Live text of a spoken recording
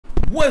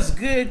What's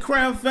good,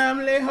 Crown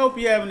family? Hope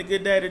you're having a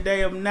good day today.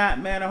 If not,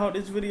 man, I hope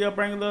this video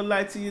bring a little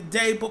light to your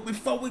day. But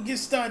before we get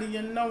started,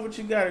 you know what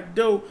you gotta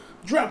do.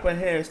 Drop a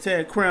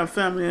hashtag Crown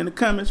family in the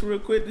comments real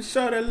quick to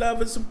show that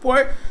love and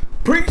support.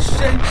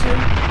 Appreciate you.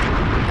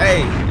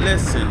 Hey,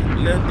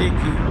 listen, Lil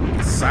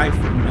Dicky,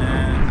 Cypher,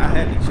 man. I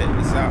had to check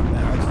this out, man.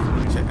 I was just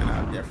been checking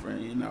out different,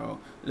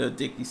 Lil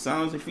Dicky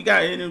songs. If you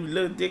got any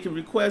Lil Dicky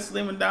requests,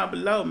 leave them down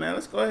below, man.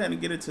 Let's go ahead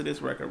and get into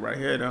this record right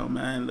here, though,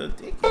 man. Lil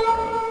Dicky,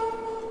 bro.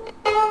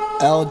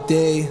 LD,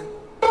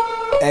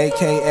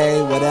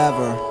 aka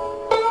whatever.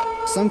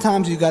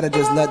 Sometimes you gotta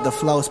just let the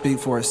flow speak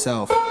for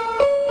itself.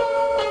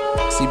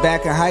 See,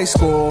 back in high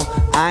school,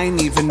 I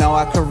ain't even know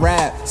I could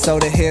rap. So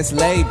the hits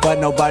late, but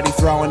nobody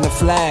throwing the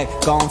flag.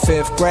 Going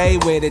 5th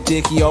grade with it,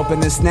 Dicky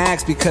opened the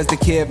snacks because the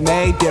kid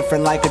made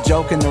different like a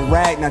joke in the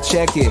rack. Now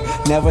check it,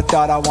 never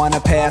thought I wanna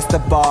pass the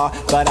bar,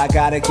 but I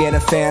gotta get a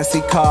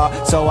fancy car.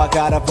 So I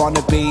got up on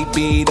the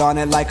beat on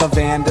it like a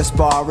Van der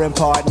Sparring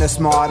partner,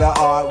 smarter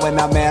art when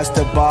I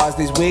master bars.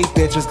 These weak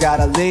bitches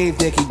gotta leave,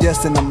 Dicky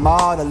dissing them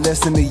all. To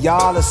listen to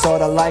y'all is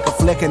sorta like a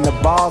flick in the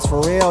balls,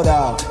 for real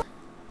though.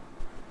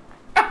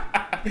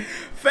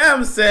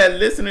 Fam said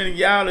listening to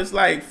y'all is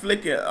like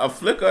a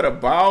flick of the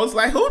balls.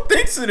 Like, who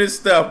thinks of this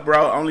stuff,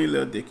 bro? Only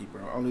Lil Dicky,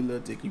 bro. Only Lil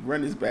Dicky.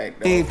 Run this back,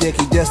 though.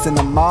 Dicky dissing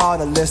them all.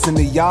 To listen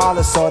to y'all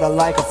is sorta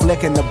like a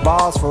flick in the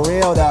balls, for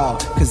real though.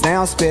 Cause they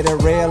don't spit it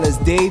real as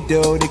D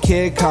do. The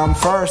kid come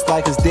first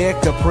like his dick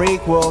a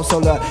prequel. So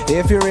look,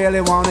 if you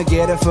really wanna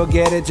get it,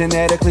 forget it.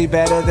 Genetically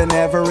better than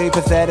every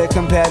pathetic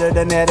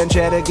competitor. Net and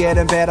cheddar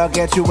getting better. I'll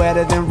get you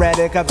wetter than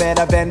Reddick. I bet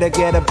I bend to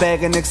get a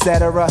begging,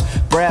 etc.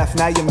 Breath,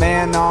 now your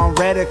man on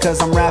Reddit. Cause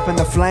I'm rapping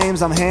the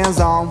flames, I'm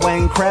hands-on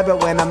Wayne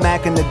Krebit when I'm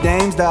macking the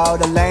dames though.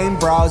 The lame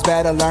bros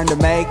better learn to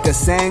make a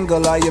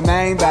single, or your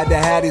main about to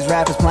have these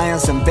rappers playing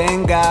some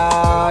bingo.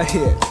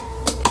 Yeah.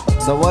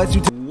 So what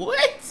you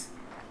What?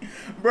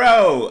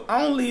 Bro,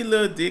 only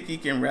Lil Dicky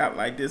can rap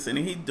like this, and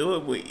he do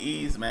it with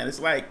ease, man.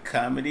 It's like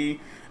comedy,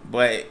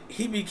 but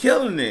he be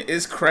killing it.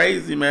 It's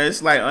crazy, man.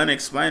 It's like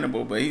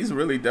unexplainable, but he's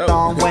really dope.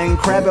 On Wayne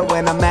Krebit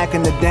when I'm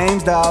macking the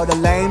dames though. The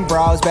lame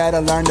bros better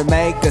learn to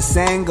make a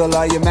single,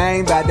 or your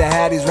main about to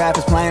have these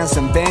rappers playing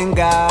some bingo.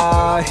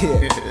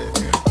 Yeah.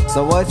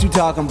 So what you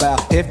talking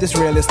about? If this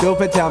real is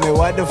stupid, tell me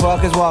what the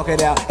fuck is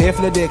walking out. If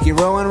Lil Dicky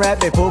ruin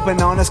rap, they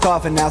pooping on his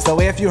coffin now. So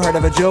if you heard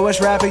of a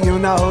Jewish rapper, you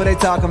know who they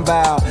talking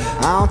about.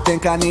 I don't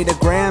think I need a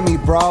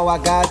Grammy, bro.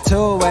 I got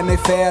two and they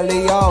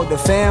fairly old. The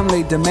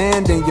family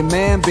demanding your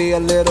man be a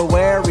little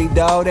wary,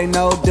 though. They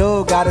know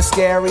dude got a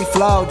scary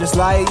flow, just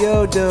like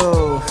you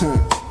do.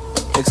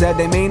 Except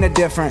they mean it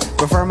different.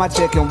 Prefer my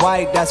chicken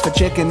white, that's for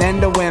chicken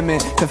and the women.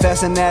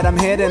 Confessing that I'm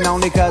hidden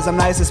only cause I'm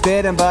nice at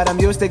spitting, but I'm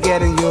used to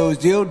getting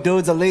used. You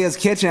dudes Aaliyah's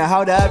kitchen,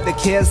 hold up. The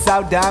kid's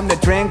so dumb to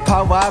drink,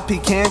 pull up. He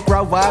can't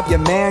grow up, your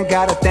man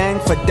got a thing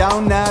for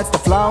donuts. The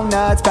flow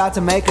nuts, about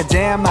to make a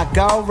jam. I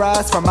go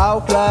rust from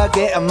Oak Plug,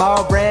 getting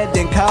more bread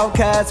than cold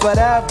cuts. What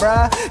up,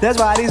 bruh? That's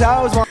why these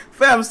hoes want.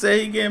 Fam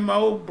say he getting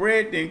more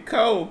bread than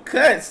cold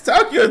cuts.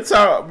 Talk your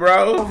talk,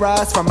 bro.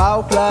 Rust from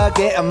Oak Plug,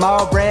 getting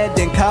more bread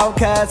than cold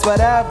cuts.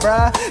 What up,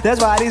 bruh? That's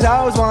why these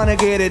hoes wanna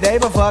get it. They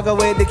been fucking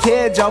with the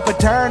kid, Joe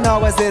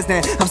Paterno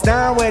assistant. I'm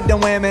stern with the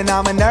women,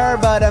 I'm a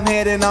nerd, but I'm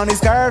hitting on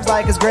these curves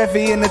like it's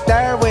Griffey in the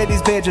third with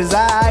these bitches.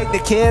 Aight, the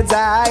kids,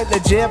 aight,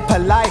 legit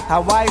polite. I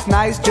wife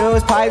nice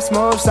juice, pipe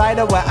smooth,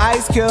 cider with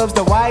ice cubes.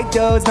 The white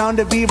dudes known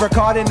to be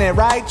recording it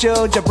right, you.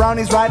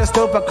 Jabronis write a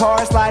stupid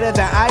chorus lighter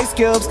than ice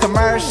cubes.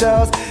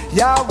 Commercials,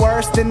 y'all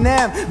worse than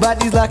them, but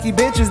these lucky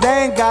bitches,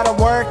 they ain't gotta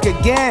work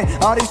again.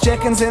 All these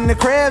chickens in the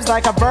cribs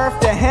like I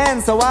birthed a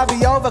hen, so I'll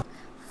be over.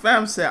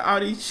 Fam said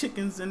all these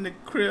chickens in the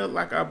crib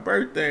like I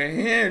birthed a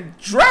hen.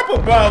 Drop a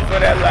ball for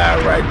that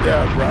line right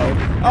there, bro.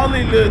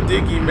 Only Lil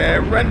Dicky,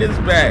 man. Run this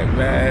back,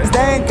 man. They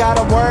ain't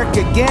gotta work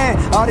again.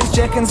 All these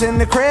chickens in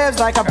the cribs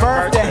like I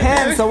birthed a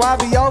hen, so I'll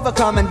be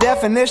overcoming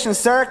definition,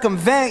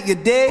 circumvent, you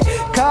dig?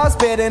 Call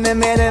spit in a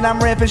minute, I'm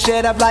ripping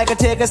shit up like a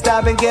ticket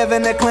stop and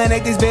giving the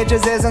clinic. These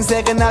bitches isn't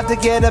sick enough to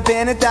get up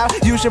in it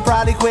out. You should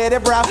probably quit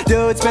it, bro.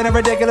 Dude, spinning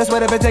ridiculous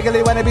with it,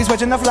 particularly when it be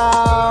switching the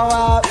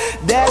flow.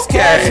 That's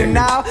cashing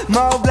out.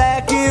 More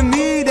black in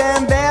me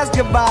than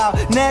basketball.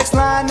 Next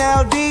line,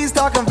 LD's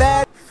talking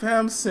bad.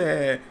 Fam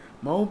said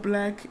more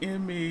black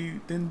in me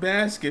than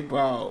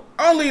basketball.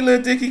 Only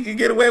Lil Dicky can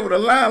get away with a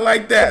line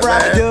like that,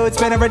 man. Dude,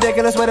 spinning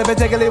ridiculous with it,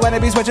 particularly when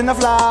it be switching the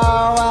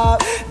flow.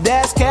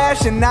 That's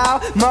cashing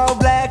out. More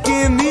black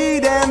in me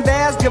than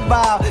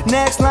basketball.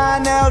 Next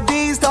line,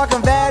 LD's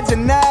talking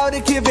vaginal.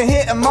 They keep it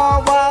hitting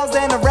more walls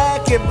than a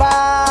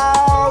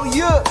racquetball.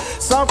 Yeah.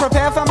 So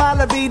prepare for my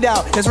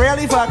libido. It's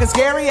really fucking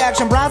scary.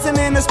 Action Bronson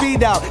in the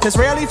speedo. It's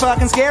really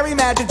fucking scary.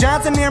 Magic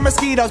Johnson near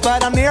mosquitoes,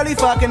 but I'm nearly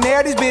fucking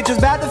there. These bitches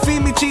about to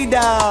feed me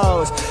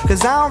Cheetos.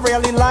 Cause I don't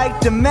really like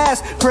the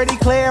mess. Pretty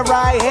clear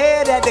right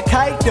here that the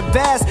kite the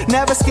best.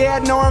 Never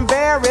scared nor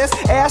embarrassed.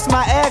 Ask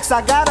my ex,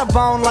 I got a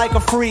bone like a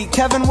freak.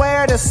 Kevin,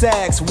 where the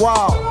sex?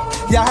 Whoa.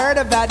 Y'all heard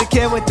about the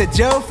kid with the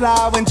Jew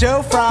flow and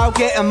Jew fro,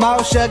 getting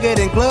more sugar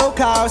than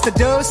glucose to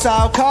do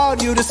so.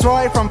 Called you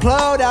destroyed from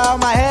Pluto.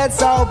 My head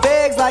so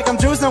big like I'm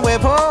juicing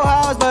with pool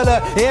hoes, but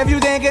If you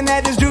thinking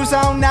that this juice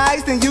so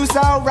nice, then you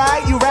so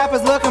right. You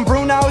rappers looking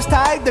Bruno's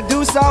tight, the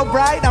do so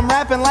bright. I'm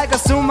rapping like a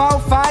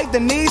sumo fight, the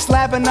knee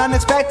slapping,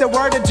 unexpected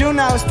word to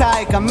Juno's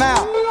tight. I'm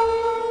out.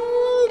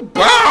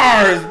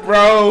 Bars,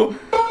 bro.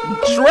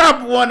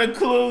 Drop one of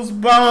Clue's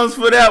bones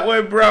for that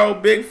way, bro.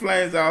 Big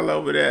flames all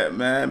over that,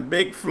 man.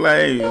 Big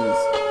flames.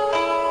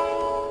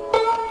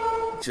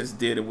 Just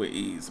did it with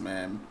ease,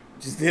 man.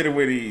 Just did it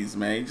with ease,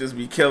 man. He just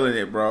be killing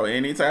it, bro.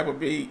 Any type of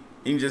beat,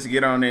 he can just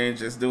get on there and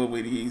just do it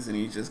with ease, and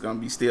he's just gonna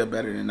be still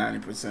better than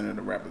 90% of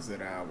the rappers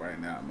that are out right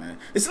now, man.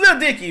 It's Lil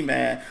Dicky,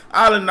 man.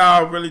 All in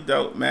all, really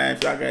dope, man.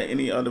 If y'all got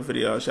any other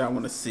videos y'all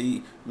want to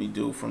see me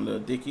do from Lil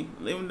Dicky,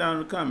 leave them down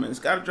in the comments.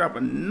 Gotta drop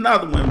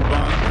another one,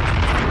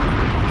 bomb.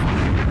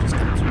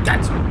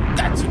 Got to.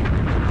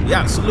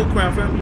 Yeah, salute, Crown family.